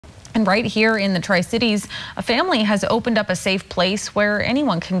And right here in the Tri-Cities, a family has opened up a safe place where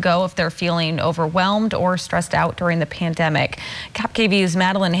anyone can go if they're feeling overwhelmed or stressed out during the pandemic. KVU's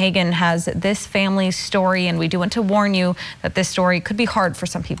Madeleine Hagen has this family's story, and we do want to warn you that this story could be hard for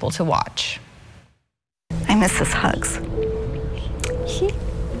some people to watch. I miss his hugs.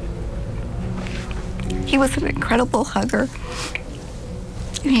 He was an incredible hugger,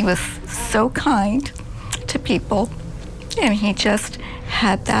 and he was so kind to people, and he just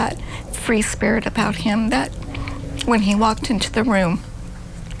had that free spirit about him that when he walked into the room,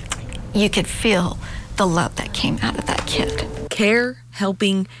 you could feel the love that came out of that kid. Care,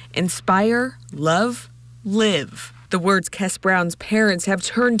 helping, inspire, love, live. The words Kes Brown's parents have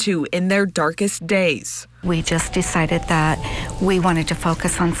turned to in their darkest days. We just decided that we wanted to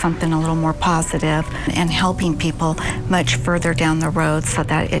focus on something a little more positive and helping people much further down the road so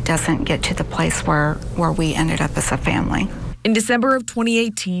that it doesn't get to the place where we ended up as a family. In December of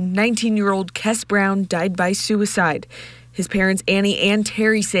 2018, 19-year-old Kes Brown died by suicide. His parents, Annie and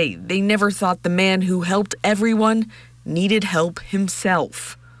Terry, say they never thought the man who helped everyone needed help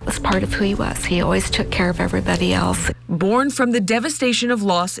himself. It was part of who he was. He always took care of everybody else. Born from the devastation of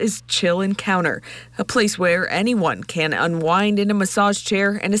loss is Chill Encounter, a place where anyone can unwind in a massage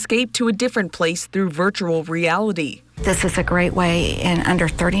chair and escape to a different place through virtual reality. This is a great way in under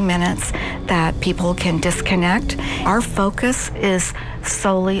 30 minutes that people can disconnect. Our focus is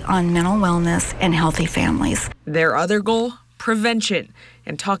solely on mental wellness and healthy families. Their other goal, prevention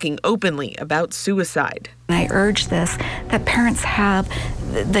and talking openly about suicide. I urge this, that parents have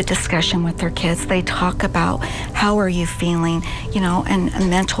the discussion with their kids. They talk about how are you feeling, and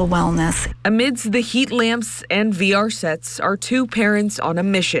mental wellness. Amidst the heat lamps and VR sets are two parents on a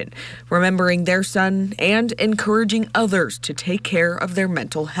mission, remembering their son and encouraging others to take care of their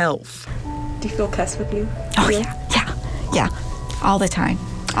mental health. Do you feel Kes with you? Oh, yeah, all the time.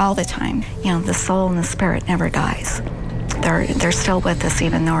 The soul and the spirit never dies. They're still with us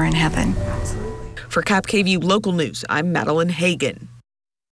even though we're in heaven. For KVU Local News, I'm Madeleine Hagen.